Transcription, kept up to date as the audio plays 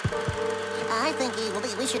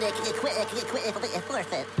think we should quit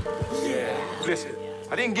forfeit. Yeah. Listen,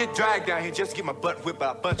 I didn't get dragged down here just to get my butt whipped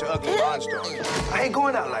by a bunch of ugly monsters. I ain't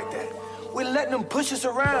going out like that. We're letting them push us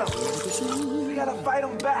around. We gotta fight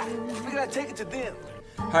them back. We gotta take it to them.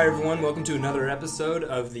 Hi, everyone. Welcome to another episode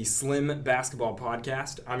of the Slim Basketball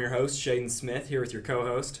Podcast. I'm your host, Shaden Smith, here with your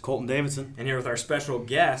co-host, Colton Davidson. And here with our special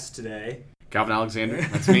guest today, Calvin Alexander.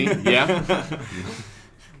 That's me. Yeah.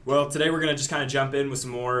 Well, today we're going to just kind of jump in with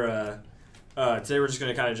some more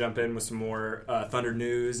Thunder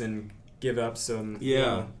news and give up some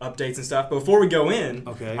updates and stuff. But before we go in,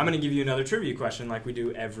 I'm going to give you another trivia question like we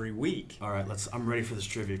do every week. All right, I'm ready for this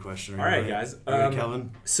trivia question. All right, guys.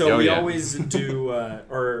 Calvin? So we always do,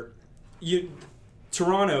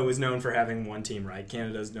 Toronto is known for having one team, right?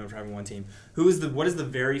 Canada is known for having one team. What is the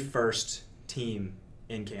very first team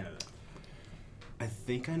in Canada? I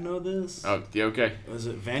think I know this. Oh, yeah, okay. Was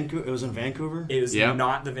it Vancouver? It was in Vancouver? It was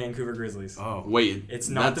not the Vancouver Grizzlies. Oh. Wait. It's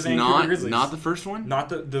not the Vancouver Grizzlies. Not the first one? Not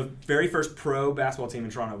the very first pro basketball team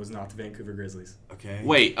in Toronto was not the Vancouver Grizzlies. Okay.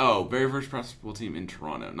 Wait, very first basketball team in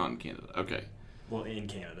Toronto, not in Canada. Okay. Well, in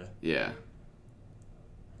Canada. Yeah.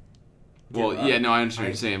 Well, I understand what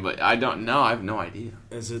you're saying, but I don't know. I have no idea.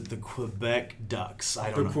 Is it the Quebec Ducks?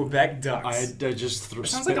 I don't know. Quebec Ducks. I just threw. It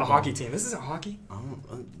sounds like a hockey team. This isn't hockey.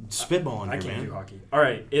 Spitballing. I can't do hockey. All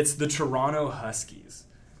right, it's the Toronto Huskies.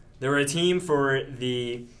 They were a team in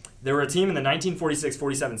the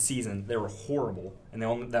 1946-47 season. They were horrible, and they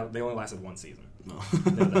only lasted one season. No.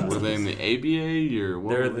 Were they in the ABA or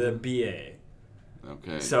what? They're the BA.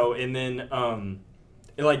 Okay. So and then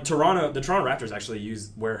the Toronto Raptors actually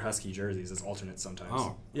wear Husky jerseys as alternates sometimes.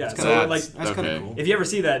 Oh, yeah. That's kind of cool. If you ever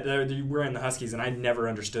see that, they're wearing the Huskies, and I never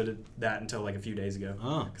understood that until like a few days ago.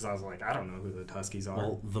 Because I was like, I don't know who the Huskies are.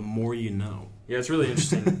 Well, the more you know. Yeah, it's really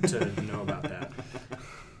interesting to know about that.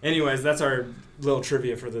 Anyways, that's our little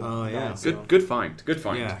trivia for the night. So. Good find. Good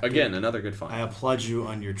find. Yeah, Again, another good find. I applaud you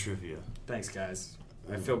on your trivia. Thanks, guys.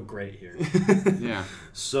 I feel great here. Yeah.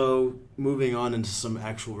 So, moving on into some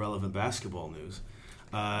actual relevant basketball news.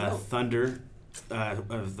 Thunder,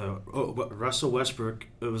 Russell Westbrook,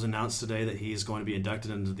 it was announced today that he's going to be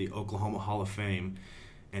inducted into the Oklahoma Hall of Fame.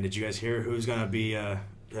 And did you guys hear who's going to be?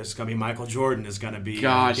 It's going to be Michael Jordan is going to be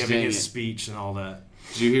giving his speech and all that.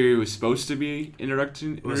 Did you hear he was supposed to be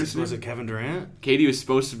introducing him? Was it Kevin Durant? Katie was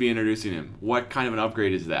supposed to be introducing him. What kind of an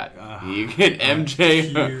upgrade is that? You get MJ.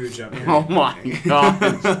 Huge upgrade. Oh my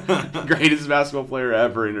God. Greatest basketball player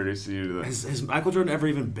ever introducing you to this. Has Michael Jordan ever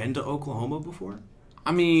even been to Oklahoma before?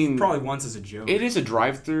 I mean, probably once as a joke. It is a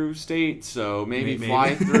drive-through state, so maybe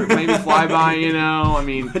fly through, maybe fly by. I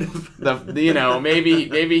mean,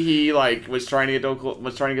 maybe he was trying to get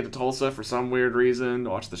to Tulsa for some weird reason to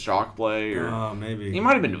watch the Shock play. Or maybe he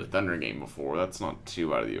might have been to a Thunder game before. That's not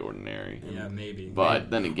too out of the ordinary. Yeah, maybe. But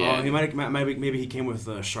then again, he maybe he came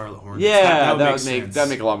with Charlotte Hornets. Yeah, that would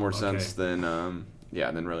make a lot more sense than.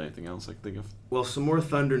 Than really anything else I can think of. Well, some more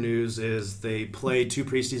Thunder news is they played 2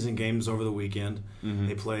 preseason games over the weekend. Mm-hmm.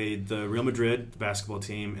 They played the Real Madrid, the basketball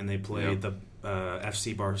team, and they played the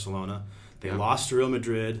FC Barcelona. They lost to Real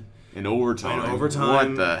Madrid. In overtime.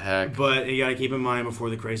 What the heck? But you got to keep in mind before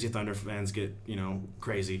the crazy Thunder fans get,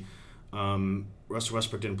 crazy. Russell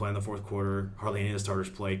Westbrook didn't play in the fourth quarter. Hardly any of the starters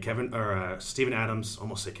played. Steven Adams,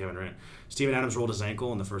 almost say Kevin Durant. Steven Adams rolled his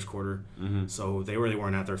ankle in the first quarter, so they really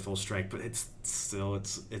weren't at their full strength. But it's a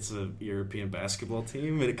European basketball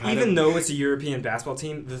team. Even though it's a European basketball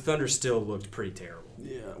team, the Thunder still looked pretty terrible.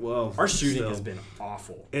 Yeah, well, our shooting has been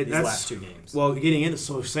awful these last 2 games. Well, getting into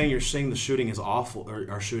you're saying the shooting is awful, or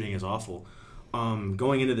our shooting is awful.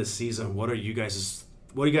 Going into this season, what do you guys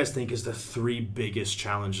think is the 3 biggest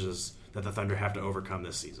challenges that the Thunder have to overcome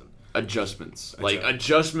this season? Adjustments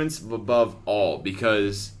above all,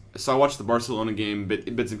 because I watched the Barcelona game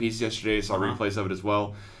bits and pieces yesterday. Saw replays of it as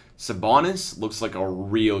well. Sabonis looks like a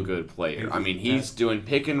real good player. I mean, he's doing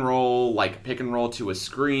pick and roll to a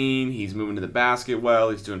screen. He's moving to the basket well.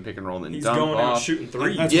 He's doing pick and roll and then dump off. He's going out shooting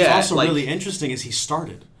threes. What's also really interesting is he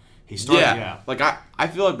started. I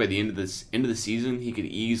feel like by the end of the season, he could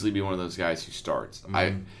easily be one of those guys who starts.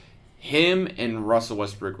 Him and Russell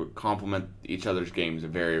Westbrook would complement each other's games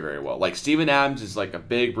very, very well. Like, Steven Adams is like a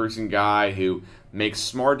big bruising guy who makes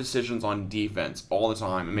smart decisions on defense all the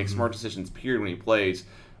time and makes smart decisions, period, when he plays.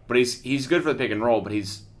 But he's good for the pick and roll, but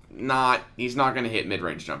he's not going to hit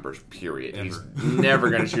mid-range jumpers, period. Ever. He's never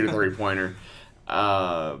going to shoot a three-pointer.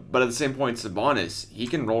 But at the same point, Sabonis, he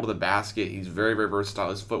can roll to the basket. He's very, very versatile.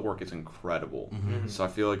 His footwork is incredible. Mm-hmm. So I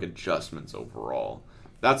feel like adjustments overall.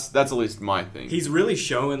 That's at least my thing. He's really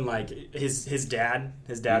showing, like, his dad.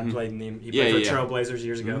 His dad played in the... He played for Trailblazers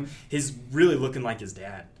years ago. He's really looking like his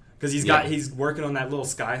dad. because he's working on that little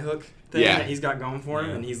sky hook thing that he's got going for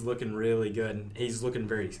him, and he's looking really good. He's looking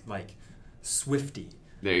very like Swifty.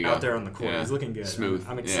 There you out go. there on the court. He's looking good. Smooth.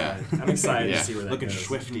 I'm excited. I'm excited to see where that looking goes.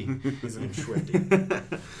 Swifty. He's looking Swifty.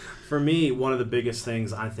 For me, one of the biggest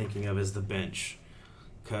things I'm thinking of is the bench.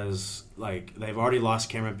 Because like they've already lost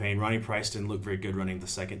Cameron Payne. Ronnie Price didn't look very good running the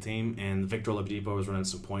second team. And Victor Oladipo was running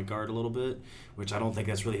some point guard a little bit, which I don't think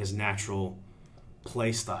that's really his natural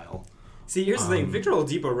play style. See, here's the thing. Victor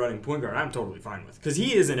Oladipo running point guard, I'm totally fine with. Because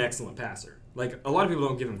he is an excellent passer. Like, a lot of people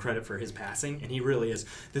don't give him credit for his passing, and he really is.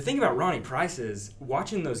 The thing about Ronnie Price is,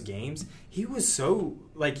 watching those games, he was so,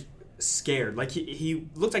 like, scared. Like, he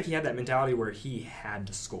looked like he had that mentality where he had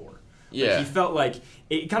to score. Yeah. Like, he felt like,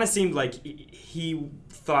 it kind of seemed like he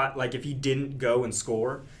thought, like, if he didn't go and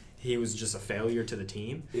score, he was just a failure to the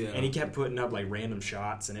team. Yeah. And he kept putting up, like, random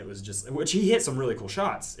shots, and it was just, which he hit some really cool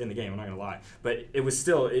shots in the game, I'm not going to lie. But it was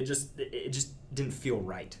still, it just didn't feel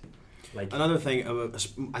right. Like, another thing,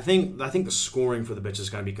 I think the scoring for the bitch is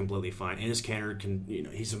going to be completely fine. Enes Kanter can,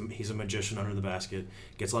 he's a magician under the basket,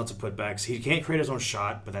 gets lots of putbacks. He can't create his own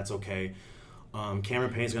shot, but that's okay.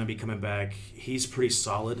 Cameron Payne's going to be coming back. He's pretty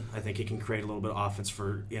solid. I think he can create a little bit of offense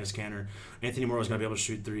for Enes Kanter. Anthony Morrow's going to be able to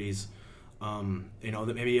shoot threes.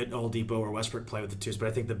 That maybe Oladipo or Westbrook play with the twos, but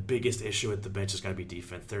I think the biggest issue at the bench is going to be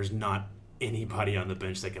defense. There's not anybody on the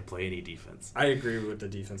bench that can play any defense. I agree with the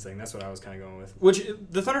defense thing. That's what I was kind of going with. Which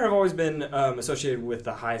the Thunder have always been associated with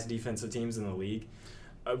the highest defensive teams in the league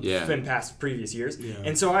in past previous years. Yeah.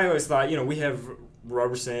 And so I always thought, we have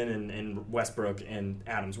Roberson and Westbrook and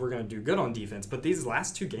Adams. We're going to do good on defense. But these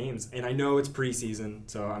last two games, and I know it's preseason,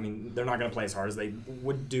 so, I mean, they're not going to play as hard as they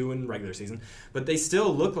would do in regular season, but they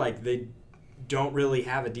still look like they don't really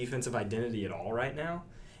have a defensive identity at all right now.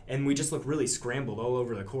 And we just look really scrambled all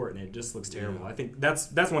over the court, and it just looks terrible. I think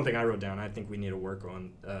that's one thing I wrote down. I think we need to work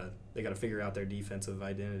on. They got to figure out their defensive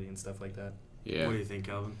identity and stuff like that. Yeah. What do you think,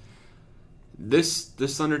 Calvin? This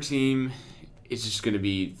Thunder team is just going to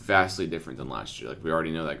be vastly different than last year. Like, we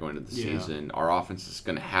already know that going into the season. Our offense is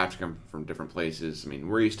going to have to come from different places. I mean,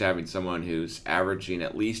 we're used to having someone who's averaging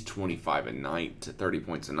at least 25 a night to 30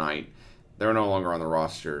 points a night. They're no longer on the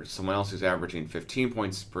roster. Someone else who's averaging 15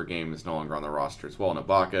 points per game is no longer on the roster as well,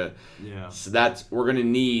 Ibaka. Yeah. So we're going to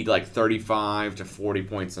need like 35 to 40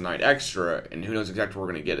 points a night extra, and who knows exactly where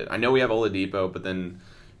we're going to get it. I know we have Oladipo, but then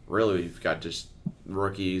really we've got just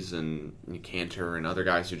rookies and Kanter and other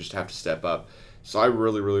guys who just have to step up. So I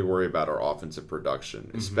really, really worry about our offensive production,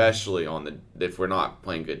 especially if we're not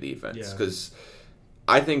playing good defense. Because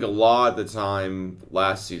I think a lot of the time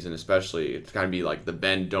last season, especially, it's kind of be like the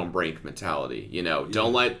bend don't break mentality.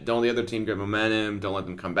 Don't let the other team get momentum, don't let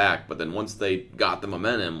them come back. But then once they got the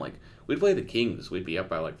momentum, like we'd play the Kings, we'd be up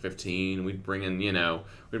by like 15. We'd bring in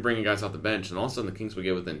guys off the bench, and all of a sudden the Kings would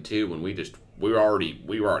get within 2, and we were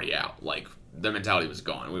already out. Like the mentality was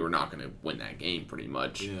gone. We were not going to win that game pretty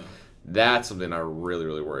much. Yeah. That's something I really,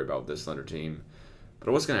 really worry about with this Thunder team. But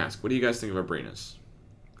I was going to ask, what do you guys think of Abrines?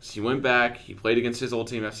 He went back. He played against his old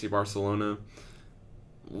team, FC Barcelona.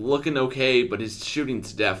 Looking okay, but his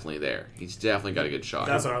shooting's definitely there. He's definitely got a good shot.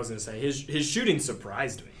 That's what I was going to say. His shooting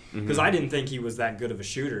surprised me because I didn't think he was that good of a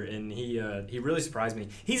shooter, and he really surprised me.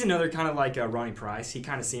 He's another kind of like Ronnie Price. He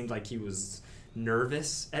kind of seemed like he was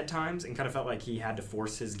nervous at times and kind of felt like he had to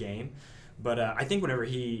force his game. But I think whenever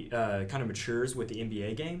he kind of matures with the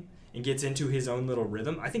NBA game and gets into his own little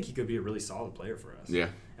rhythm, I think he could be a really solid player for us. Yeah,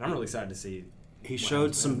 and I'm really excited to see. He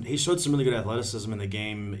showed some really good athleticism in the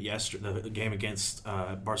game the game against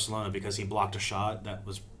Barcelona, because he blocked a shot that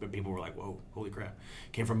was people were like, "Whoa, holy crap!"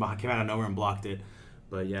 Came out of nowhere and blocked it.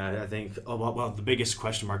 But yeah, I think the biggest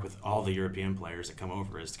question mark with all the European players that come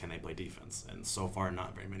over is, can they play defense? And so far,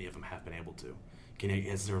 not very many of them have been able to.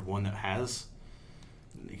 Is there one that has?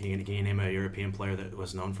 Can you name a European player that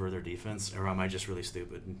was known for their defense, or am I just really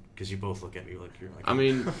stupid? Because you both look at me like you're like. I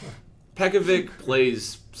mean, Pekovic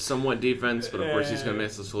plays somewhat defense, but of course he's going to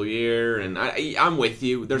miss this whole year. And I'm with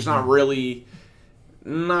you. There's not really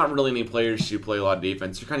any players who play a lot of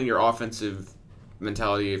defense. You're kind of your offensive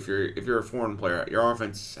mentality. If you're a foreign player, your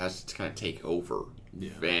offense has to kind of take over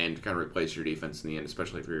and kind of replace your defense in the end,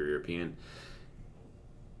 especially if you're European.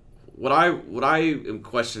 What I am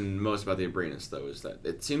questioning most about the Abrines, though, is that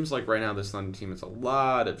it seems like right now this Thunder team is a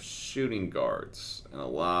lot of shooting guards and a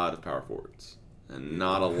lot of power forwards, and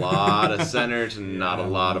not a lot of centers and not a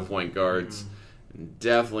lot of point guards. And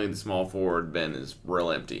definitely the small forward bin is real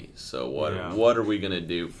empty. So what are we going to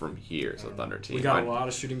do from here as a Thunder team? We got a lot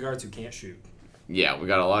of shooting guards who can't shoot. Yeah, we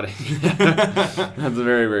got a lot of... That's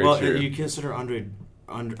very, very true. Well, you consider Andre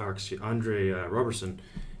Roberson.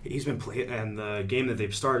 He's been playing, and the game that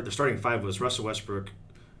they're starting 5 was Russell Westbrook,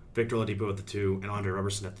 Victor Oladipo at the 2, and Andre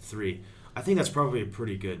Roberson at the 3. I think that's probably a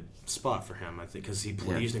pretty good spot for him. I think because he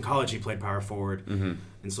used in college, he played power forward, and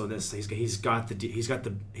so he's got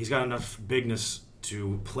enough bigness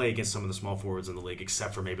to play against some of the small forwards in the league,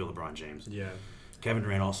 except for maybe LeBron James. Yeah. Kevin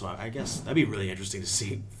Durant also, I guess that'd be really interesting to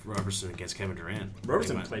see Roberson against Kevin Durant.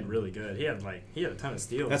 Roberson played really good. He had a ton of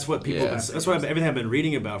steals. That's what people. Yeah. That's what everything I've been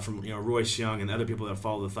reading about from Royce Young and other people that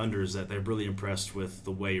follow the Thunder is that they're really impressed with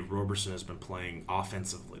the way Roberson has been playing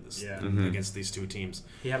offensively against these two teams.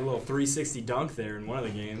 He had a little 360 dunk there in one of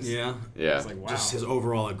the games. Yeah. It's like, wow. Just his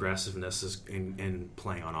overall aggressiveness in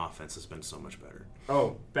playing on offense has been so much better.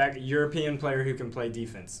 Oh, back European player who can play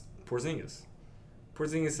defense, Porzingis.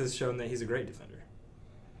 Porzingis has shown that he's a great defender.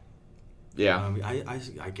 Yeah,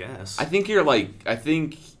 I guess. I think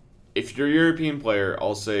if you're a European player,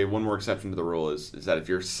 I'll say one more exception to the rule is that if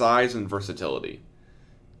you're size and versatility,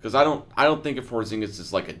 because I don't think of Porzingis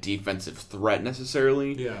as like a defensive threat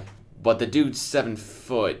necessarily. Yeah. But the dude's 7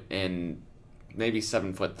 foot and maybe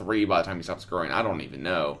 7'3" by the time he stops scoring. I don't even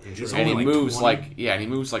know. And he moves 20. and he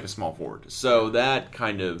moves like a small forward. So that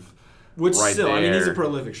kind of which right still, there, I mean, he's a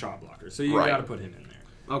prolific shot blocker, so you got to put him in there.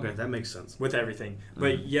 Okay, that makes sense. With everything.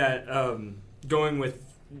 But going with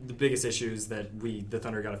the biggest issues that the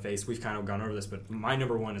Thunder got to face, we've kind of gone over this, but my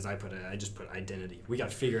number one is I just put identity. We got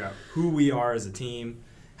to figure out who we are as a team,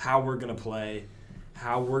 how we're going to play,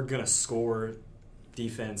 how we're going to score,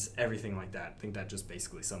 defense, everything like that. I think that just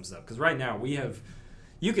basically sums it up. Because right now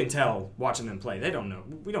you can tell watching them play, we don't know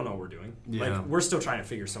what we're doing. Yeah. Like, we're still trying to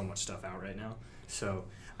figure so much stuff out right now. So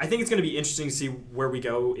I think it's going to be interesting to see where we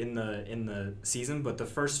go in the season, but the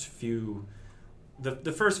first few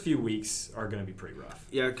weeks are going to be pretty rough.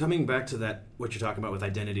 Yeah, coming back to that, what you're talking about with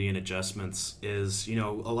identity and adjustments is, a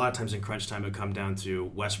lot of times in crunch time it come down to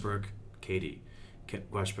Westbrook, KD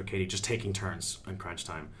just taking turns in crunch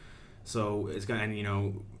time. So it's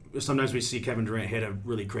going, sometimes we see Kevin Durant hit a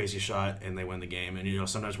really crazy shot and they win the game, and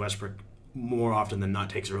sometimes Westbrook more often than not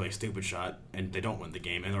takes a really stupid shot and they don't win the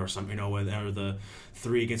game. And there was some, or the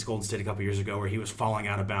 3 against Golden State a couple years ago where he was falling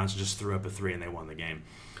out of bounds and just threw up a 3 and they won the game.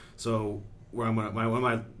 So where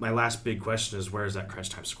my last big question is, where is that crunch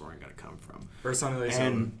time scoring going to come from?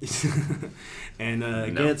 And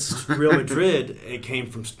against Real Madrid, it came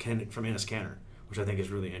from Enes Kanter, which I think is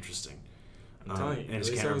really interesting. I'm telling you,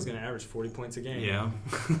 Ilyasova was going to average 40 points a game. Yeah.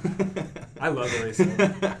 I love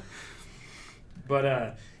Ilyasova.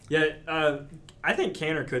 But I think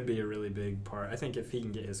Kanter could be a really big part. I think if he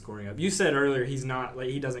can get his scoring up. You said earlier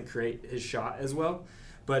he doesn't create his shot as well,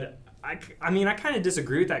 but I kind of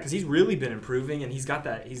disagree with that because he's really been improving and he's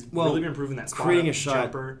really been improving that spot creating a shot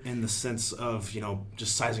jumper. In the sense of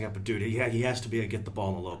just sizing up a dude. He has to be able to get the ball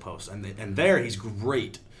in the low post, and there he's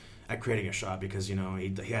great at creating a shot because he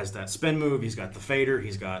has that spin move, he's got the fader,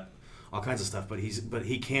 he's got all kinds of stuff, but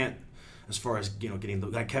he can't. As far as getting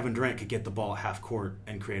Kevin Durant could get the ball at half court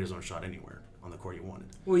and create his own shot anywhere on the court he wanted.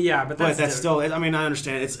 Well, yeah, but that's still. I mean, I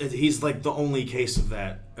understand. He's like the only case of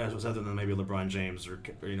that, other than maybe LeBron James or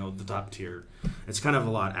the top tier. It's kind of a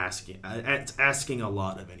lot asking. It's asking a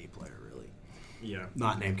lot of any player, really. Yeah.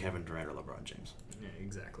 Not named Kevin Durant or LeBron James. Yeah,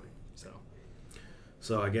 exactly.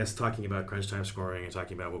 So I guess talking about crunch time scoring and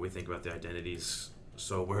talking about what we think about the identities.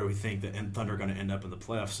 So where we think that Thunder are going to end up in the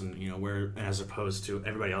playoffs, and where, as opposed to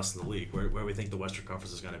everybody else in the league, where we think the Western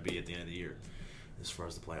Conference is going to be at the end of the year, as far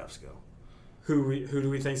as the playoffs go. Who do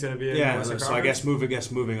we think is going to be in the Western Conference? I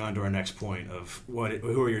guess moving on to our next point of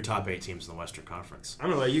who are your top 8 teams in the Western Conference? I'm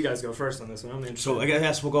going to let you guys go first on this one. I'm interested. So I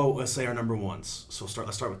guess we'll go. Let's say our number ones. So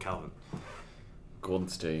let's start with Calvin. Golden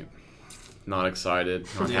State. Not excited.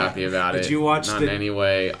 Not happy about it. Did you watch Not in any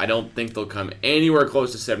way. I don't think they'll come anywhere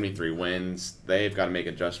close to 73 wins. They've got to make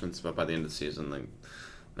adjustments, but by the end of the season,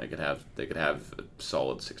 they could have a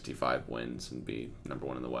solid 65 wins and be number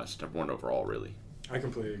 1 in the West, number 1 overall, really. I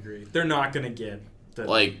completely agree. They're not going to get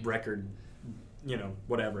the record,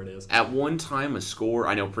 whatever it is. At one time, a score,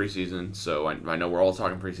 I know preseason, so I know we're all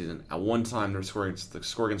talking preseason. At one time, the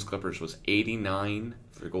score against Clippers was 89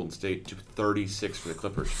 for Golden State to 36 for the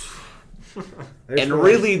Clippers. And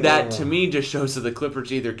really, that to me just shows that the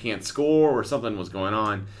Clippers either can't score or something was going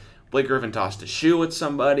on. Blake Griffin tossed a shoe at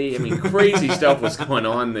somebody. I mean, crazy stuff was going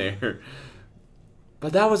on there.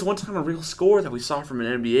 But that was one time a real score that we saw from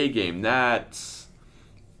an NBA game. That's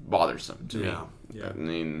bothersome to me. Yeah. I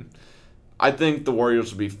mean, I think the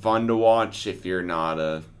Warriors will be fun to watch if you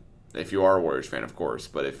are a Warriors fan, of course.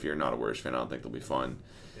 But if you're not a Warriors fan, I don't think they'll be fun.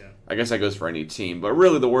 I guess that goes for any team, but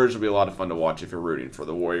really the Warriors will be a lot of fun to watch if you're rooting for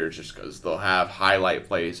the Warriors, just because they'll have highlight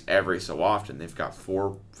plays every so often. They've got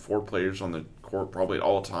four players on the court probably at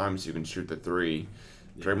all times who can shoot the 3.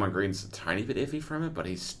 Draymond Green's a tiny bit iffy from it, but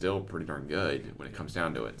he's still pretty darn good when it comes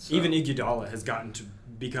down to it. So. Even Iguodala has gotten to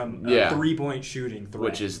become a 3-point shooting threat.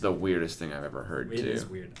 Which is the weirdest thing I've ever heard, too. It is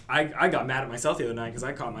weird. I got mad at myself the other night because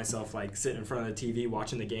I caught myself like sitting in front of the TV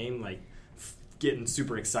watching the game, like getting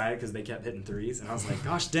super excited because they kept hitting threes, and I was like,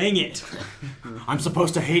 gosh dang it. I'm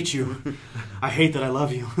supposed to hate you. I hate that I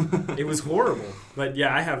love you. It was horrible. But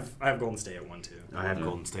yeah, I have Golden State at 1-2. I have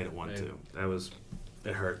Golden State at 1-2.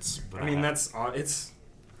 It hurts. But I mean,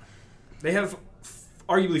 they have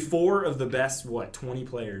arguably 4 of the best 20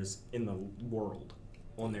 players in the world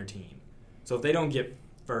on their team. So if they don't get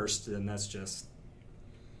first, then that's just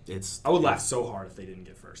I would laugh so hard if they didn't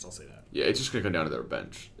get first. I'll say that. Yeah, it's just gonna come down to their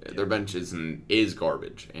bench. Yeah. Their bench is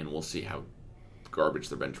garbage, and we'll see how garbage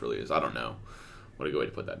their bench really is. I don't know what a good way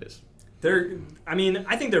to put that is.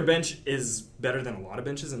 I think their bench is better than a lot of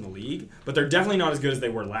benches in the league, but they're definitely not as good as they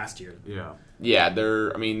were last year. Yeah. Yeah,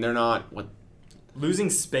 they're not what. Losing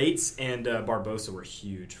Spates and Barbosa were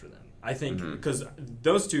huge for them. I think because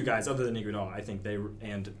those two guys, other than Iguodala,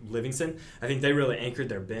 and Livingston, I think they really anchored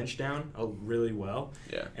their bench down really well.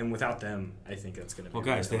 Yeah. And without them, I think that's going to be. Well,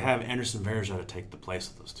 guys, they have Anderson Varejao to take the place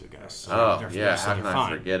of those two guys. So how can I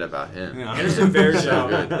forget about him? Yeah. Anderson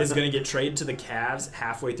Varejao is going to get traded to the Cavs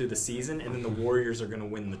halfway through the season, and then the Warriors are going to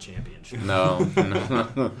win the championship. No. And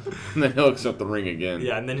then he'll accept the ring again.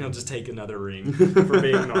 Yeah, and then he'll just take another ring for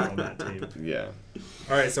being not on that team. Yeah.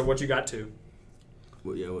 All right, so what you got to?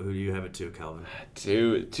 Well, yeah, who do you have it to, Calvin?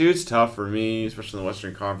 Two is tough for me, especially in the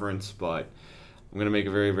Western Conference, but I'm going to make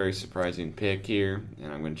a very, very surprising pick here,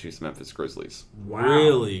 and I'm going to choose the Memphis Grizzlies. Wow.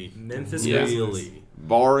 Really? Memphis Grizzlies. Really?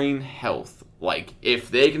 Barring health. Like, if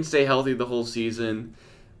they can stay healthy the whole season,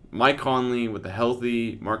 Mike Conley with a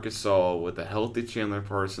healthy Marc Gasol, with a healthy Chandler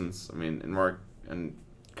Parsons,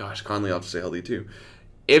 Conley, I'll just say healthy too.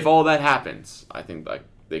 If all that happens, I think,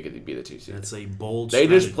 they could be the 2 seed. That's a bold They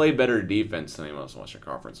strategy. just play better defense than anyone else in the Western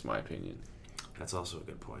Conference, in my opinion. That's also a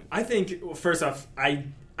good point. I think, well, first off, I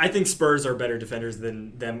think Spurs are better defenders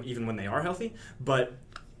than them even when they are healthy, but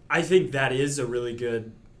I think that is a really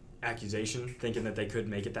good accusation, thinking that they could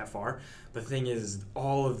make it that far. But the thing is,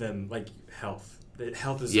 all of them, health.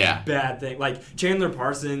 Health is a bad thing. Like, Chandler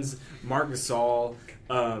Parsons, Marc Gasol,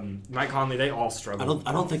 Mike Conley, they all struggle.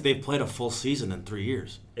 I don't think they've played a full season in 3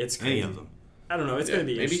 years. It's crazy. Any of them. I don't know. It's going to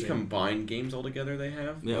be maybe interesting. combined games altogether they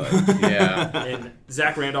have. Yeah. Yeah. And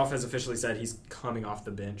Zach Randolph has officially said he's coming off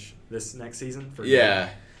the bench this next season.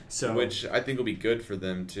 Which I think will be good for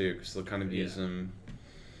them too, because they'll kind of use him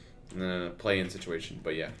in a play-in situation.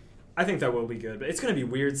 But yeah, I think that will be good. But it's going to be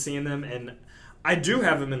weird seeing them, and I do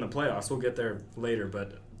have them in the playoffs. We'll get there later,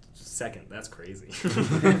 but second, that's crazy.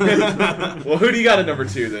 Well, who do you got at number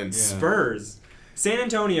 2 then? Yeah. Spurs. San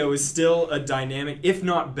Antonio is still a dynamic, if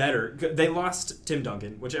not better. They lost Tim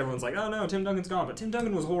Duncan, which everyone's like, oh no, Tim Duncan's gone. But Tim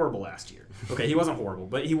Duncan was horrible last year. Okay, he wasn't horrible,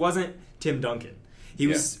 but he wasn't Tim Duncan. He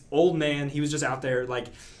was old man. He was just out there.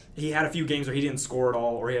 He had a few games where he didn't score at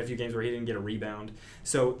all, or he had a few games where he didn't get a rebound.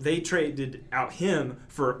 So they traded out him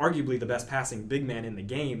for arguably the best passing big man in the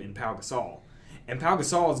game in Pau Gasol. And Pau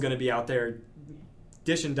Gasol is going to be out there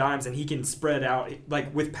dishing dimes, and he can spread out.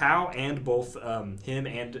 With Pau and both him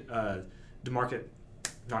and LaMarcus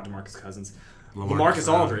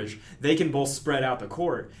Aldridge, they can both spread out the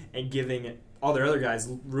court and giving all their other guys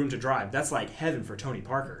room to drive. That's like heaven for Tony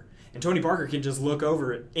Parker. And Tony Parker can just look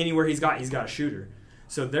over anywhere he's got a shooter.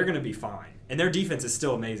 So they're going to be fine. And their defense is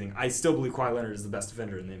still amazing. I still believe Kawhi Leonard is the best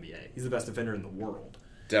defender in the NBA. He's the best defender in the world.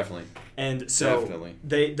 Definitely. And so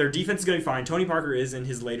their defense is going to be fine. Tony Parker is in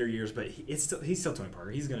his later years, but he's still Tony Parker.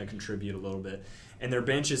 He's going to contribute a little bit. And their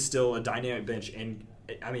bench is still a dynamic bench. And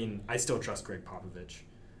I still trust Greg Popovich.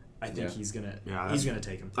 I think he's gonna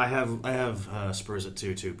take him. I have Spurs at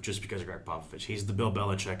 2 too, just because of Greg Popovich. He's the Bill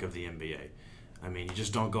Belichick of the NBA. I mean, you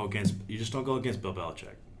just don't go against Bill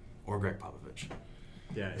Belichick or Greg Popovich.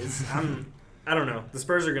 Yeah, I don't know. The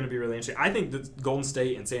Spurs are going to be really interesting. I think that Golden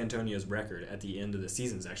State and San Antonio's record at the end of the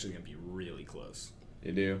season is actually going to be really close.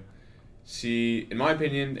 They do. See, in my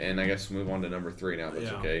opinion, and I guess we'll move on to number 3 now.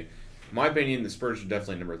 That's okay. In my opinion, the Spurs are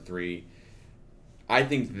definitely number 3. I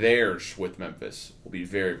think theirs with Memphis will be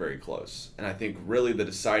very, very close. And I think really the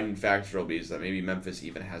deciding factor will be is that maybe Memphis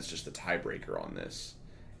even has just a tiebreaker on this.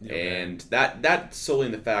 Okay. And that's solely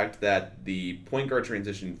in the fact that the point guard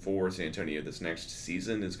transition for San Antonio this next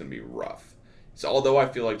season is going to be rough. So although I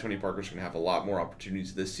feel like Tony Parker's going to have a lot more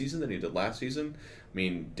opportunities this season than he did last season, I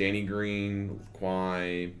mean, Danny Green,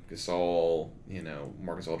 Kawhi, Gasol,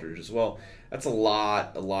 Marcus Aldridge as well, that's a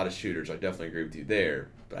lot of shooters. I definitely agree with you there.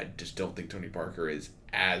 But I just don't think Tony Parker is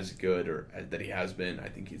as good that he has been. I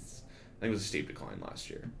think it was a steep decline last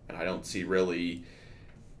year, and I don't see really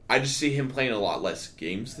I just see him playing a lot less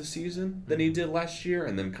games this season than he did last year,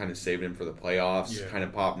 and then kind of saving him for the playoffs. Yeah. Kind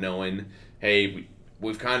of Pop knowing, hey,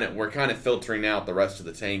 we're kind of filtering out the rest of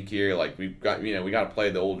the tank here. Like we got to play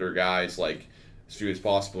the older guys like as few as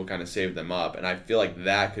possible, kind of save them up. And I feel like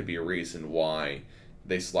that could be a reason why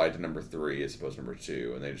they slide to number 3 as opposed to number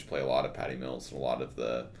 2, and they just play a lot of Patty Mills and a lot of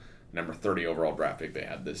the number 30 overall draft pick they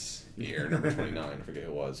had this year, number 29, I forget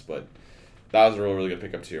who it was, but that was a really, really good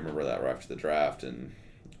pickup too. I remember that right after the draft, and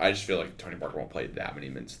I just feel like Tony Parker won't play that many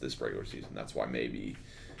minutes this regular season. That's why maybe,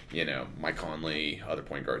 Mike Conley, other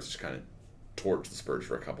point guards just kind of torch the Spurs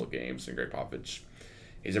for a couple of games, and Greg Popovich,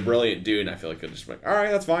 he's a brilliant dude, and I feel like he'll just be like, all right,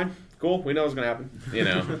 that's fine, cool, we know what's going to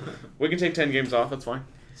happen. We can take 10 games off, that's fine.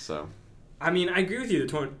 So, I mean, I agree with you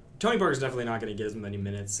that Tony Parker's definitely not going to get as many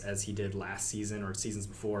minutes as he did last season or seasons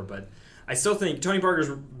before, but I still think Tony Parker's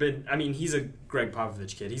been, I mean, he's a Greg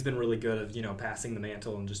Popovich kid. He's been really good at, passing the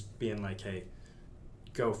mantle and just being like, hey,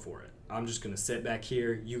 go for it. I'm just going to sit back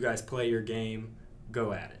here. You guys play your game.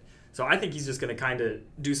 Go at it. So I think he's just going to kind of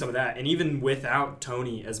do some of that. And even without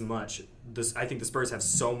Tony as much, I think the Spurs have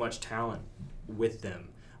so much talent with them.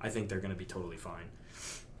 I think they're going to be totally fine.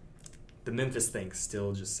 The Memphis thing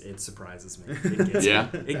still just, it surprises me. It gets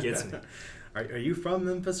me. It gets me. Are you from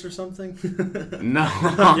Memphis or something? No.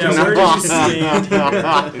 Yeah, where did you stand?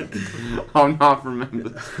 I'm not from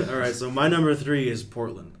Memphis. All right, so my number 3 is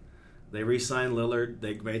Portland. They re-signed Lillard.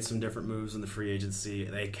 They made some different moves in the free agency.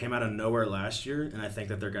 They came out of nowhere last year, and I think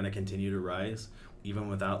that they're going to continue to rise, even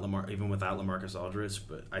without LaMarcus Aldridge.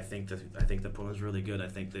 But I think that Portland's really good. I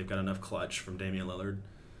think they've got enough clutch from Damian Lillard.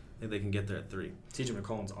 I think they can get there at 3. CJ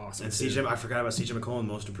McCollum's awesome. And I forgot about CJ McCollum,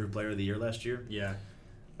 most improved player of the year last year. Yeah.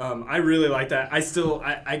 I really like that.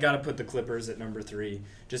 I got to put the Clippers at number 3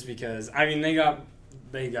 just because, I mean, they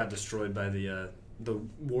got destroyed by the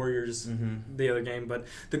Warriors the other game, but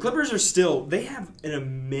the Clippers are still, they have an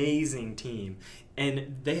amazing team,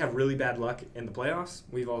 and they have really bad luck in the playoffs.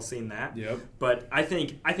 We've all seen that. Yep. But I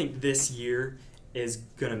think this year is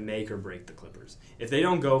going to make or break the Clippers. If they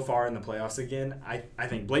don't go far in the playoffs again, I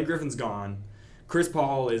think Blake Griffin's gone. Chris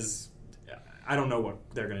Paul is, I don't know what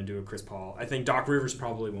they're going to do with Chris Paul. I think Doc Rivers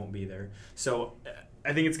probably won't be there. So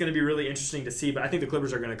I think it's going to be really interesting to see, but I think the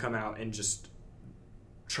Clippers are going to come out and just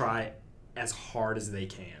try as hard as they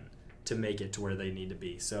can to make it to where they need to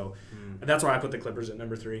be. So that's why I put the Clippers at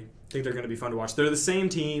number 3. I think they're going to be fun to watch. They're the same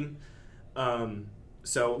team.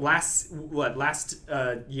 So last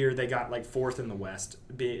year they got like 4th in the West,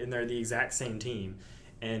 and they're the exact same team.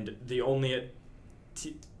 And the only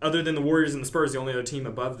other than the Warriors and the Spurs, the only other team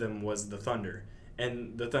above them was the Thunder.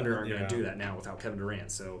 And the Thunder aren't going to do that now without Kevin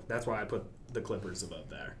Durant. So that's why I put the Clippers above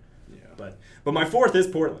there. Yeah. But my 4th is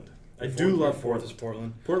Portland. I do love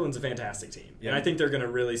Portland. Portland's a fantastic team, and I think they're going to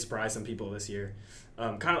really surprise some people this year.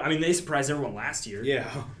 They surprised everyone last year. Yeah,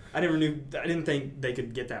 I didn't think they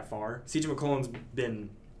could get that far. CJ McCollum's been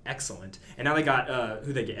excellent, and now they got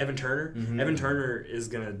who they get, Evan Turner. Evan Turner is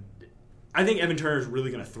gonna. I think Evan Turner is really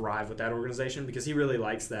going to thrive with that organization because he really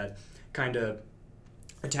likes that kind of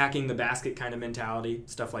attacking the basket kind of mentality,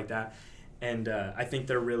 stuff like that, and I think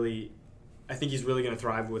he's really going to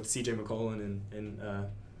thrive with CJ McCollum and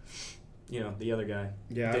the other guy.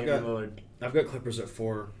 Yeah, Lillard. I've got Clippers at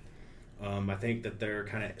 4. I think that they're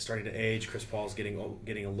kind of starting to age. Chris Paul's getting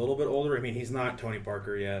a little bit older. I mean, he's not Tony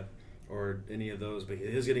Parker yet or any of those, but he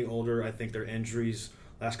is getting older. I think their injuries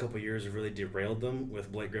last couple of years have really derailed them,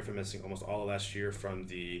 with Blake Griffin missing almost all of last year from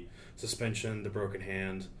the suspension, the broken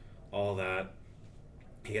hand, all that.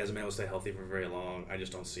 He hasn't been able to stay healthy for very long. I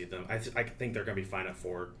just don't see them. I think they're going to be fine at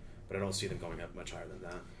 4, but I don't see them going up much higher than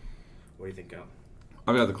that. What do you think, Al?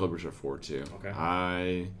 I've got the Clippers at 4 too.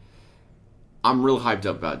 Okay. I'm real hyped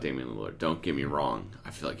up about Damian Lillard. Don't get me wrong.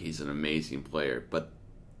 I feel like he's an amazing player, but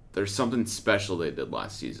there's something special they did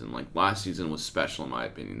last season. Like, last season was special in my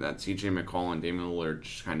opinion. That CJ McCollum and Damian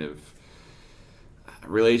Lillard kind of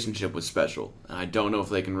relationship was special. And I don't know if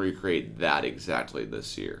they can recreate that exactly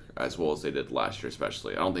this year, as well as they did last year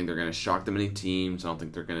especially. I don't think they're going to shock that many teams. I don't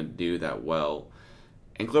think they're going to do that well.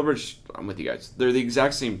 And Clippers, I'm with you guys. They're the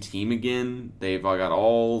exact same team again. They've all got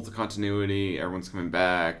all the continuity. Everyone's coming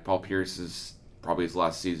back. Paul Pierce is probably his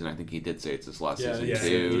last season. I think he did say it's his last season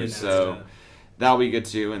too. So that'll be good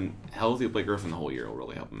too. And healthy Blake Griffin the whole year will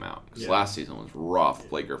really help him out. Because last season was rough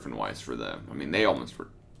Blake Griffin-wise for them. I mean, they almost were.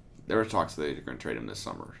 There were talks that they were going to trade him this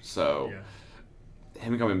summer. So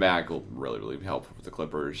him coming back will really, really help with the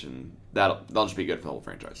Clippers, and that'll just be good for the whole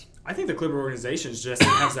franchise. I think the Clipper organization just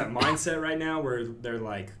has that mindset right now where they're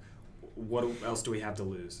like, what else do we have to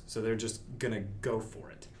lose? So they're just going to go for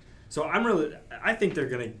it. So I think they're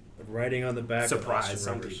going to riding on the back surprise of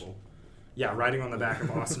some people. Yeah, riding on the back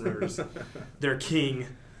of Austin Rivers, their king.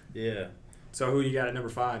 Yeah. So who do you got at number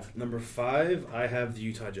 5? Number 5, I have the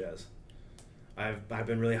Utah Jazz. I've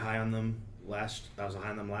been really high on them. I was high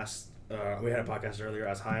on them last. We had a podcast earlier. I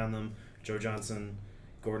was high on them. Joe Johnson,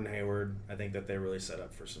 Gordon Hayward. I think that they're really set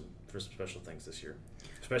up for some special things this year,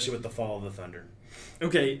 especially with the fall of the Thunder.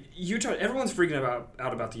 Okay, Utah. Everyone's freaking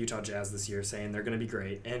out about the Utah Jazz this year, saying they're going to be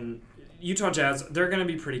great. And Utah Jazz, they're going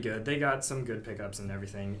to be pretty good. They got some good pickups and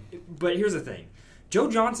everything. But here's the thing: Joe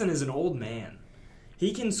Johnson is an old man.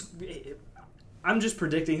 He can. I'm just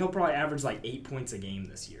predicting he'll probably average like 8 points a game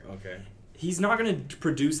this year. Okay. He's not going to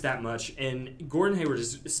produce that much, and Gordon Hayward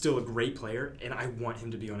is still a great player, and I want him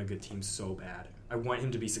to be on a good team so bad. I want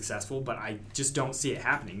him to be successful, but I just don't see it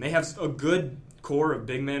happening. They have a good core of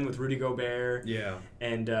big men with Rudy Gobert. Yeah.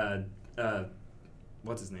 And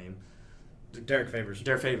what's his name? Derek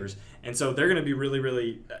Favors. And so they're going to be really,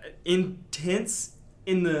 really intense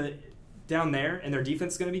down there, and their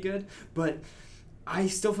defense is going to be good, but I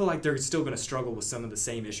still feel like they're still going to struggle with some of the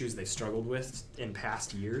same issues they've struggled with in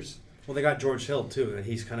past years. Well, they got George Hill, too, and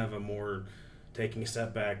he's kind of a more taking a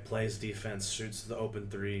step back, plays defense, shoots the open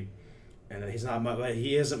three, and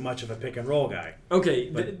he isn't much of a pick-and-roll guy. Okay,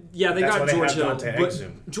 they got George Hill, but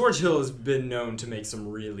Exum. George Hill has been known to make some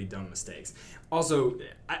really dumb mistakes. Also,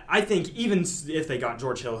 I think even if they got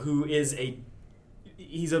George Hill, who is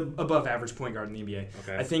he's a above-average point guard in the NBA,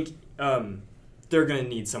 okay. I think they're going to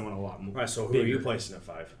need someone a lot more. All right, so who are you placing at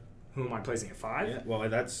 5? Who am I placing at 5? Yeah, well,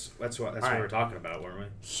 that's what we were talking about, weren't we?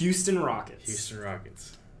 Houston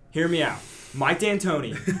Rockets. Hear me out. Mike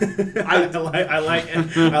D'Antoni.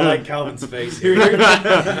 I like Calvin's face here.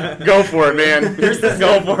 Go for it, man.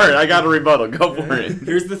 Go for it. I got a rebuttal. Go for it.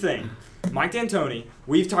 Here's the thing. Mike D'Antoni,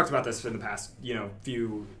 we've talked about this in the past,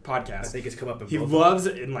 few podcasts. I think it's come up in He both loves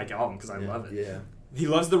it in all of them because I love it. Yeah. He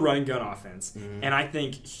loves the run and gun offense, and I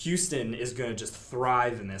think Houston is going to just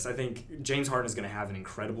thrive in this. I think James Harden is going to have an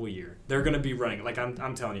incredible year. They're going to be running. Like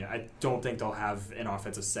I'm telling you, I don't think they'll have an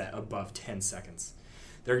offensive set above 10 seconds.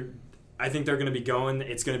 I think they're going to be going.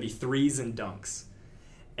 It's going to be threes and dunks,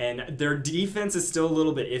 and their defense is still a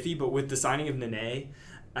little bit iffy. But with the signing of Nene,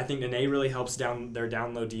 I think Nene really helps their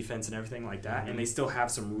down low defense and everything like that. And they still have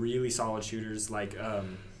some really solid shooters.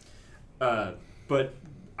 But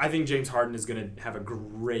I think James Harden is going to have a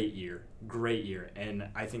great year, and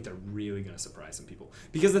I think they're really going to surprise some people.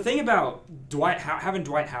 Because the thing about having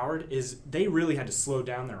Dwight Howard is they really had to slow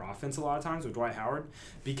down their offense a lot of times with Dwight Howard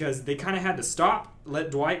because they kind of had to stop, let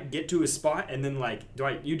Dwight get to his spot, and then,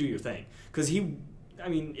 Dwight, you do your thing. Because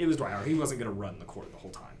it was Dwight Howard. He wasn't going to run the court the whole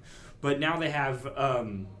time. But now they have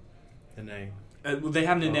Nene. They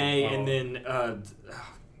have Nene, and then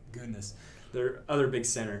goodness, their other big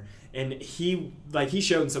center. And he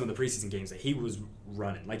showed in some of the preseason games that he was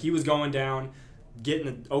running. Like, he was going down, getting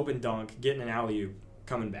an open dunk, getting an alley-oop,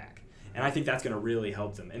 coming back. And I think that's going to really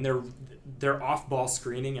help them. And their off-ball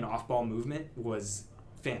screening and off-ball movement was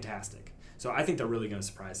fantastic. So I think they're really going to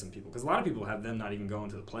surprise some people. Because a lot of people have them not even going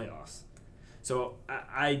to the playoffs. So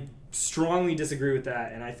I strongly disagree with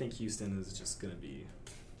that. And I think Houston is just going to be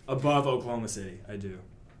above Oklahoma City. I do.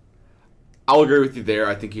 I'll agree with you there.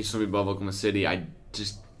 I think Houston will be above Oklahoma City.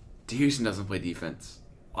 Houston doesn't play defense.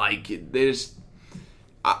 I do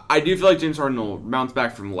feel like James Harden will bounce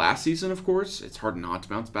back from last season, of course. It's hard not to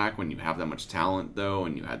bounce back when you have that much talent, though,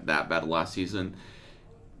 and you had that bad last season.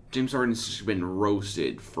 James Harden's just been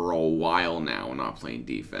roasted for a while now not playing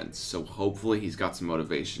defense. So hopefully he's got some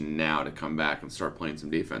motivation now to come back and start playing some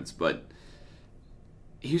defense. But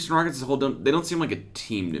Houston Rockets as a whole, they don't seem like a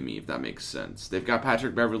team to me, if that makes sense. They've got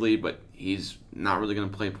Patrick Beverley, but he's not really going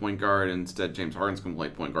to play point guard. Instead, James Harden's going to play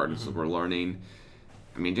point guard, so we're learning.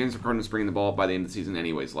 James Harden was bringing the ball up by the end of the season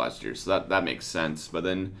anyways last year, so that makes sense. But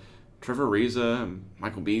then Trevor Ariza,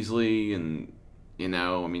 Michael Beasley, and, Nene,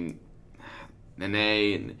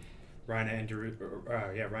 and Ryan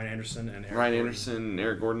Anderson and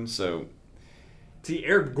Eric Gordon. So, see,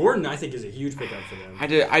 Eric Gordon, I think, is a huge pickup for them.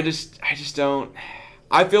 I just don't.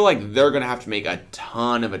 I feel like they're going to have to make a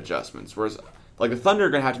ton of adjustments. Whereas, the Thunder are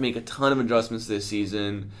going to have to make a ton of adjustments this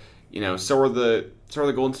season. So are the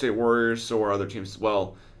Golden State Warriors, so are other teams as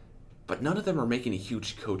well. But none of them are making a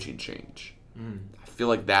huge coaching change. I feel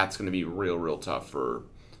like that's going to be real, real tough for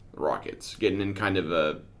the Rockets, getting in kind of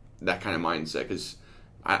that kind of mindset. Because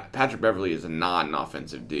Patrick Beverley is not an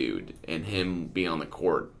offensive dude, and him being on the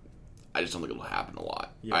court, I just don't think it'll happen a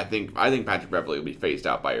lot. Yeah. I think Patrick Beverley will be phased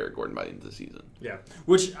out by Eric Gordon by the end of the season. Yeah,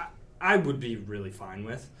 which I would be really fine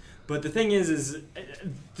with. But the thing is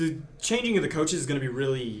the changing of the coaches is going to be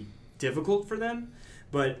really difficult for them.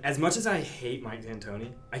 But as much as I hate Mike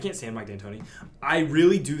D'Antoni, I can't stand Mike D'Antoni. I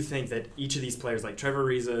really do think that each of these players, like Trevor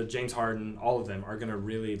Ariza, James Harden, all of them are going to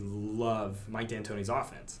really love Mike D'Antoni's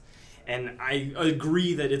offense. And I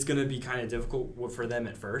agree that it's going to be kind of difficult for them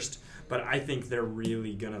at first, but I think they're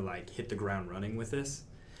really going to like hit the ground running with this.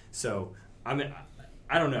 So I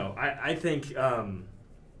don't know. I think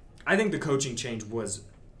the coaching change was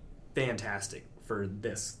fantastic for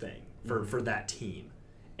this thing, for that team.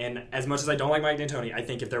 And as much as I don't like Mike D'Antoni, I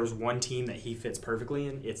think if there was one team that he fits perfectly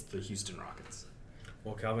in, it's the Houston Rockets.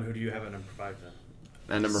 Well, Calvin, who do you have at number 5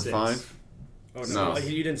 then? At number 5? Oh no,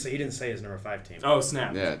 he didn't say his number 5 team. Oh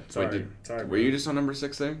snap! Yeah, sorry. Were you just on number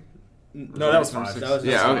 6 there? No, that was 5. That was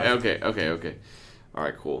yeah. Okay. All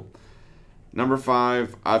right, cool. Number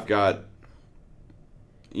 5, I've got.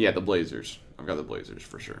 Yeah, the Blazers. I've got the Blazers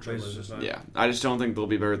for sure. Yeah, I just don't think they'll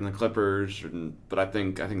be better than the Clippers, but I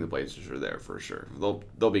think the Blazers are there for sure.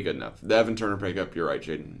 They'll be good enough. The Evan Turner pickup, you're right,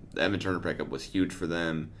 Jaden. The Evan Turner pickup was huge for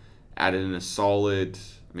them. Added in a solid.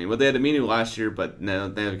 I mean, they had Aminu last year, but now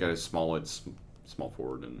they've got a small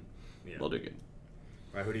forward, and they'll do good.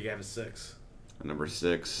 All right, who do you have at 6? At number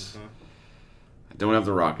 6. I don't have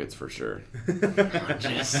the Rockets for sure.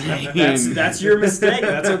 Just saying. That's your mistake.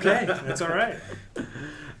 That's okay. That's all right.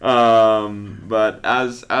 But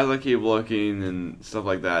as I keep looking and stuff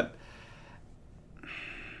like that,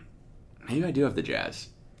 maybe I do have the Jazz.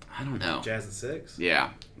 I don't know. Jazz at 6?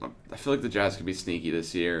 Yeah. I feel like the Jazz could be sneaky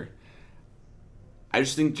this year. I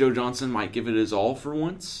just think Joe Johnson might give it his all for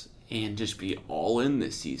once and just be all in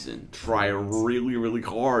this season. Try really, really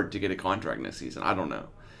hard to get a contract next season. I don't know.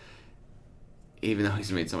 Even though he's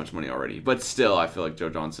made so much money already. But still, I feel like Joe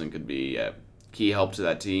Johnson could be a key help to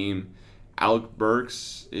that team. Alec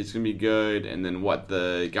Burks is going to be good. And then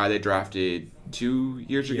the guy they drafted 2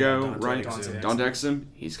 years ago, right? Dante Exum.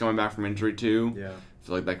 He's coming back from injury too. Yeah. I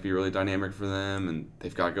feel like that could be really dynamic for them. And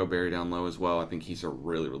they've got Gobert down low as well. I think he's a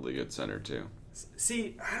really, really good center too.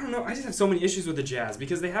 See, I don't know. I just have so many issues with the Jazz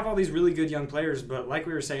because they have all these really good young players, but like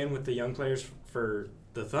we were saying with the young players for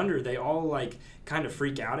the Thunder, they all like kind of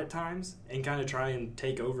freak out at times and kind of try and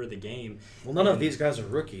take over the game. Well, none of these guys are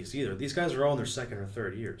rookies either. These guys are all in their 2nd or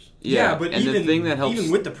 3rd years. Yeah, but and even, the thing that helps,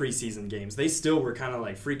 even with the preseason games, they still were kind of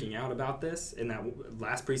like freaking out about this in that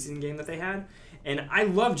last preseason game that they had. And I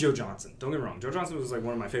love Joe Johnson. Don't get me wrong. Joe Johnson was like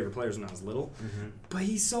one of my favorite players when I was little. Mm-hmm. But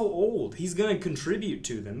he's so old. He's going to contribute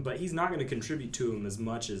to them, but he's not going to contribute to them as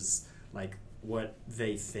much as like what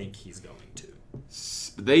they think he's going to.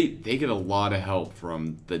 They get a lot of help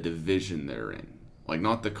from the division they're in.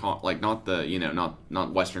 Not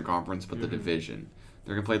Western Conference, but the division.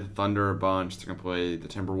 They're going to play the Thunder a bunch. They're going to play the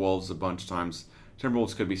Timberwolves a bunch of times.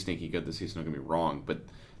 Timberwolves could be sneaky good this season, don't get me wrong, but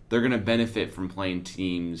they're going to benefit from playing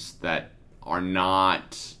teams that are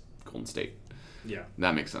not Golden State. Yeah.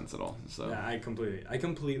 That makes sense at all. So yeah, I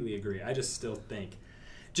completely agree. I just still think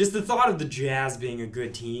just the thought of the Jazz being a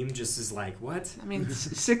good team just is like, what? I mean,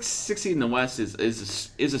 six seed in the West is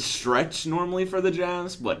a stretch normally for the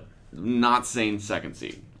Jazz, but not saying 2nd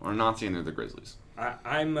seed or not saying they're the Grizzlies.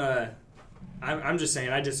 I'm just saying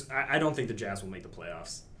I don't think the Jazz will make the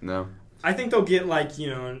playoffs. No. I think they'll get get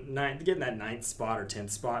in that 9th spot or 10th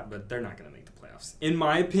spot, but they're not going to make the playoffs. In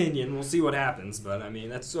my opinion, we'll see what happens, but I mean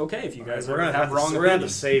that's okay if you guys we're gonna have wrong opinions. We're going to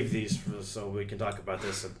save these so we can talk about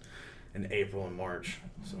this in April and March.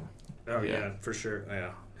 So. Oh yeah, for sure.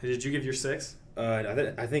 Yeah. Did you give your 6?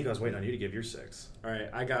 I think I was waiting on you to give your 6. All right,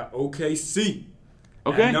 I got OKC.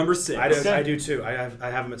 Okay. At number 6. I do too. I have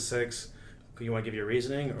them at 6. You want to give your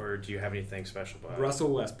reasoning, or do you have anything special about it?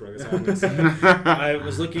 Russell Westbrook is all I'm going to say. I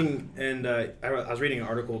was looking, and I was reading an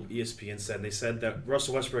article ESPN said. They said that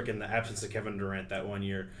Russell Westbrook, in the absence of Kevin Durant that one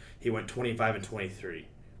year, he went 25 and 23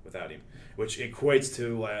 without him, which equates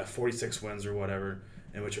to 46 wins or whatever,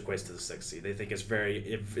 and which equates to the 6th seed. They think it's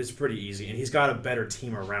pretty easy, and he's got a better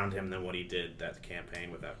team around him than what he did that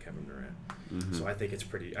campaign without Kevin Durant. Mm-hmm. So I think it's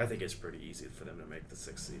pretty easy for them to make the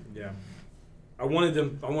 6th seed. Yeah. I wanted to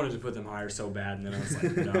put them higher so bad, and then I was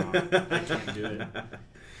like, no, I can't do it.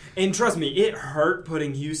 And trust me, it hurt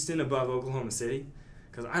putting Houston above Oklahoma City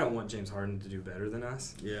because I don't want James Harden to do better than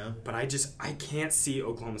us. Yeah. But I can't see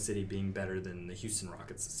Oklahoma City being better than the Houston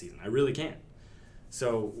Rockets this season. I really can't.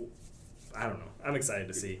 So, I don't know. I'm excited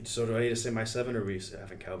to see. So do I need to say my 7, or are we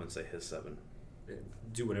having Calvin say his 7?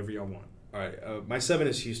 Do whatever y'all want. All right. My 7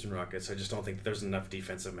 is Houston Rockets. I just don't think there's enough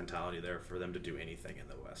defensive mentality there for them to do anything in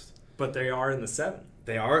the West. But they are in the 7.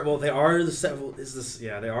 They are. Well, they are in the 7th. They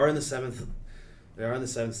are in the 7th. They are in the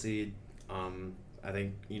 7th seed. I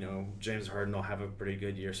think James Harden will have a pretty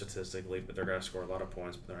good year statistically, but they're going to score a lot of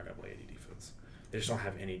points. But they're not going to play any defense. They just don't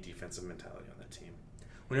have any defensive mentality on that team.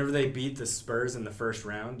 whenever they beat the Spurs in the first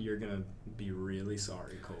round, you're gonna be really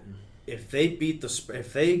sorry, Colton. If they get the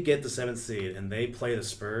 7th seed and they play the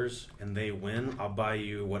Spurs and they win, I'll buy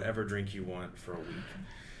you whatever drink you want for a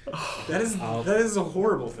week. That is a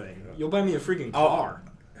horrible thing. You'll buy me a freaking car.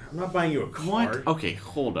 I'm not buying you a car. What? Okay,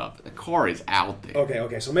 hold up. The car is out there.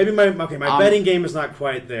 Okay. So maybe my betting game is not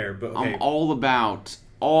quite there, but okay. I'm all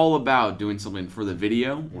about doing something for the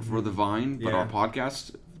video or for the Vine, but our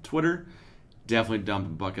podcast, Twitter, definitely dump a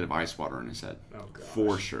bucket of ice water in his head. Oh, gosh.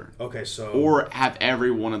 For sure. Okay, so... Or have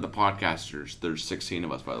every one of the podcasters, there's 16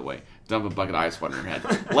 of us, by the way, dump a bucket of ice water in your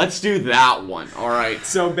head. Let's do that one, all right?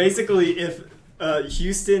 So basically, if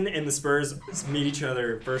Houston and the Spurs meet each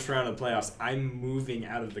other first round of the playoffs, I'm moving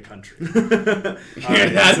out of the country. You're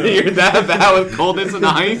that bad with coldness and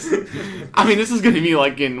ice? I mean, this is going to be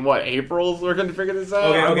like in, April we're going to figure this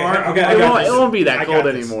out? Okay. It won't be that cold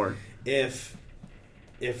anymore. If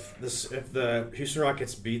the Houston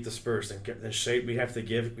Rockets beat the Spurs, then we have to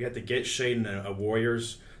get Shaden a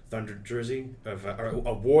Warriors Thunder jersey,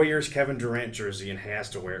 a Warriors Kevin Durant jersey, and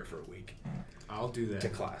has to wear it for a week. I'll do that. To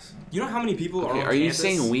class. You know how many people are on Are you campus?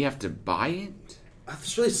 saying we have to buy it?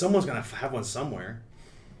 Surely someone's gonna have one somewhere.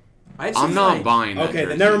 I'm not buying that. Okay, jersey.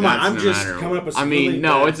 then never mind. That's I'm no just matter coming up with. I mean,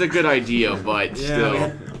 no, it's a good idea, but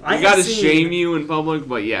still, I got to seen- shame you in public.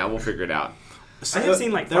 But yeah, we'll figure it out. I have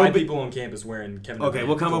seen like 5 people on campus wearing Kevin Durant. Okay,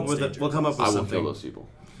 we'll come up with I will something. kill those people.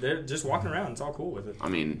 They're just walking around. It's all cool with it. I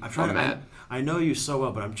mean, I'm mad. I know you so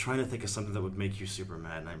well, but I'm trying to think of something that would make you super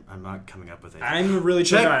mad, and I'm not coming up with it. I'm really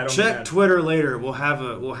check Twitter later. We'll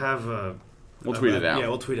tweet it out. Yeah,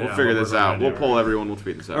 we'll tweet it out. We'll figure this out. We'll poll everyone. We'll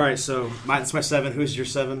tweet this out. All right, so it's my 7. Who's your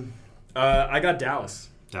 7? I got Dallas.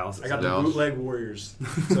 Dallas. I got Dallas. the bootleg Warriors.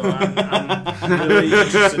 So I'm really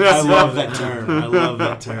interested in I love that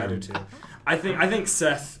term. I do too. I think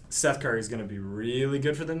Seth Curry is going to be really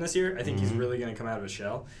good for them this year. I think he's really going to come out of his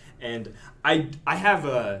shell. And I have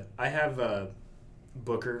a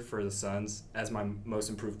Booker for the Suns as my most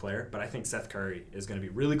improved player, but I think Seth Curry is going to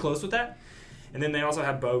be really close with that. And then they also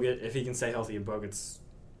have Bogut. If he can stay healthy, Bogut's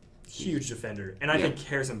huge defender. And I think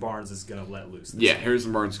Harrison Barnes is going to let loose. Yeah,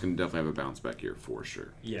 Harrison Barnes can definitely have a bounce back here for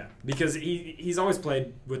sure. Yeah, because he's always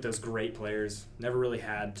played with those great players. Never really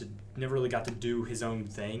got to do his own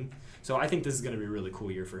thing. So I think this is going to be a really cool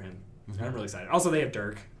year for him. And I'm really excited. Also, they have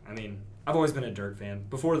Dirk. I mean, I've always been a Dirk fan.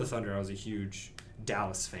 Before the Thunder, I was a huge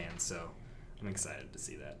Dallas fan. So I'm excited to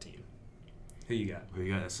see that team. Who you got? Who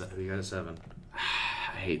you got at 7?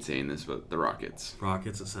 I hate saying this, but the Rockets.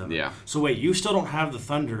 Rockets at 7. Yeah. So wait, you still don't have the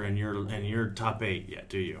Thunder in your top 8 yet,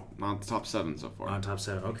 do you? Not the top 7 so far. Top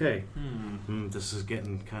 7. Okay. This is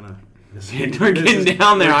getting kind of. We're getting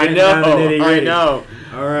down there. I know.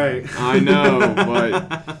 All right. I know,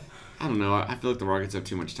 but I don't know. I feel like the Rockets have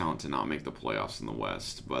too much talent to not make the playoffs in the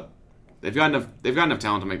West, but they've got enough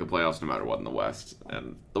talent to make the playoffs no matter what in the West.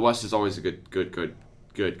 And the West is always a good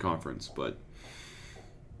conference, but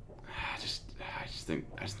I just think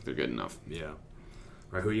they're good enough. Yeah.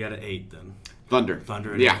 Right. Who you got at 8 then? Thunder.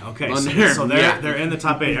 Yeah. Okay. Thunder. So they're in the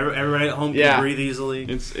top 8. Everybody at home can breathe easily.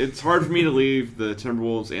 It's hard for me to leave the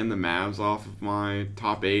Timberwolves and the Mavs off of my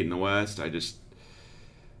top 8 in the West. I don't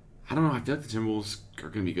know. I feel like the Timberwolves are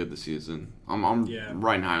going to be good this season. I'm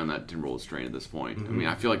riding high on that Timberwolves train at this point. I mean,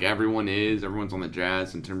 I feel like everyone's on the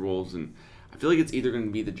Jazz and Timberwolves, and I feel like it's either going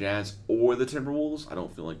to be the Jazz or the Timberwolves. I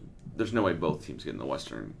don't feel like there's no way both teams get in the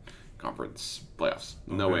Western Conference playoffs.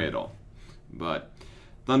 No way at all. But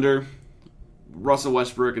Thunder, Russell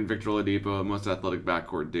Westbrook and Victor Oladipo, most athletic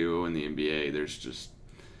backcourt duo in the NBA. There's just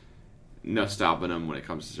no stopping them when it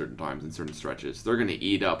comes to certain times and certain stretches. They're going to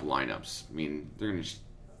eat up lineups.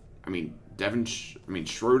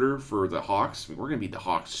 Schroeder for the Hawks. We're going to beat the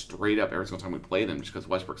Hawks straight up every single time we play them just because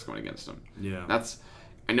Westbrook's going against them. Yeah.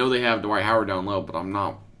 I know they have Dwight Howard down low, but I'm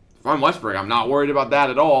not. If I'm Westbrook, I'm not worried about that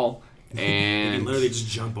at all. And you can literally just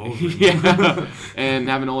jump over. Yeah. And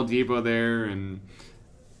having Oladipo there, and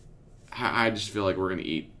I just feel like we're going to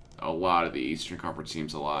eat a lot of the Eastern Conference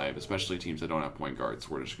teams alive, especially teams that don't have point guards.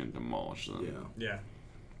 We're just going to demolish them. Yeah.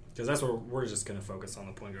 Because that's what we're just going to focus on,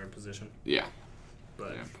 the point guard position. Yeah.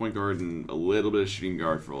 But point guard and a little bit of shooting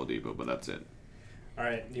guard for Oladipo, but that's it. All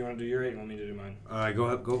right. Do you want to do your 8? You want me to do mine? All right.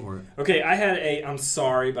 Go for it. Okay. I had 8. I'm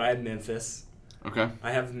sorry, but I had Memphis. Okay.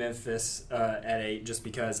 I have Memphis at 8 just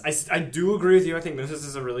because I do agree with you. I think Memphis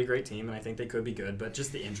is a really great team, and I think they could be good, but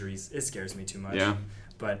just the injuries, it scares me too much. Yeah.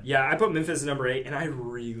 But yeah, I put Memphis at number 8, and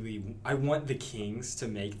I want the Kings to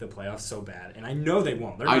make the playoffs so bad, and I know they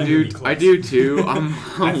won't. They're not gonna be close. I do too. I'm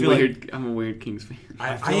a weird Kings fan.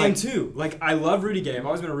 I am too. Like, I love Rudy Gay. I've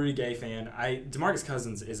always been a Rudy Gay fan. DeMarcus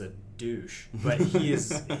Cousins is a douche, but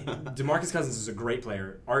DeMarcus Cousins is a great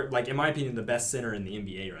player. Like, in my opinion, the best center in the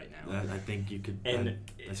NBA right now. I think you could. And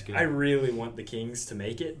that's good. I really want the Kings to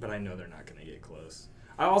make it, but I know they're not going to get close.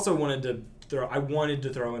 I also wanted to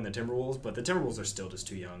throw in the Timberwolves, but the Timberwolves are still just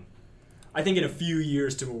too young. I think in a few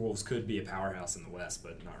years, Timberwolves could be a powerhouse in the West,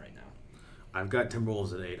 but not right now. I've got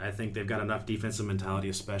Timberwolves at 8. I think they've got enough defensive mentality,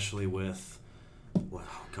 especially with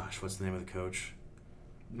what's the name of the coach?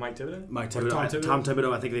 Mike Thibodeau? Tom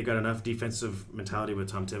Thibodeau. I think they've got enough defensive mentality with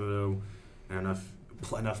Tom Thibodeau and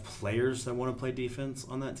enough players that want to play defense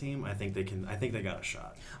on that team. I think they can. I think they got a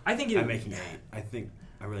shot. I'm making 8.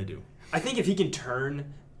 I really do. I think if he can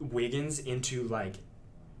turn Wiggins into like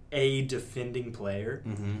a defending player,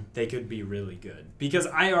 they could be really good. Because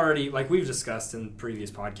I already, like we've discussed in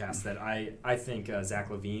previous podcasts, that I think Zach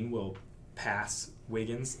LaVine will pass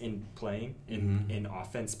Wiggins in playing in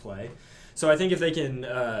offense play. So I think if they can,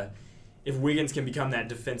 if Wiggins can become that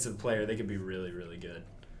defensive player, they could be really, really good.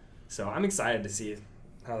 So I'm excited to see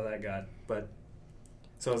how that got. But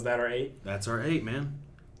so is that our 8? That's our 8, man.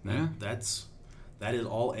 Yeah, that is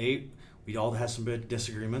all 8. We all had some big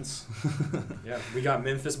disagreements. Yeah, we got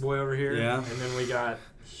Memphis boy over here. Yeah. And then we got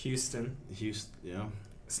Houston. Yeah.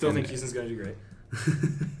 Still think Houston's going to do great.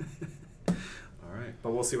 All right.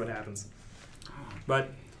 But we'll see what happens.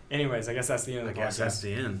 But anyways, I guess that's the end of the podcast. I guess that's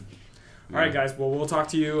the end. All right, guys. Well, we'll talk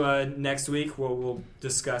to you next week. We'll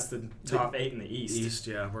discuss the top 8 in the East.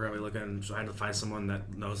 Yeah. We're going to be trying to find someone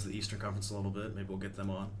that knows the Eastern Conference a little bit. Maybe we'll get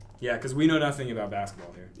them on. Yeah, because we know nothing about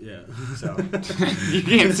basketball here. Yeah. So you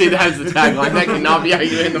can't say that as the tagline. That cannot be how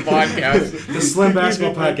you end the podcast. The Slim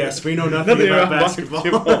Basketball Podcast. We know nothing about basketball.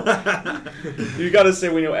 You got to say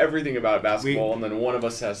we know everything about basketball, and then one of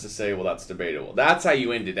us has to say, well, that's debatable. That's how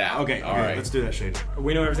you end it out. Okay. All right. Let's do that, Shade.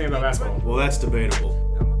 We know everything about basketball. Well, that's debatable.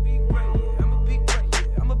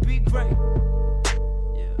 I'ma be great.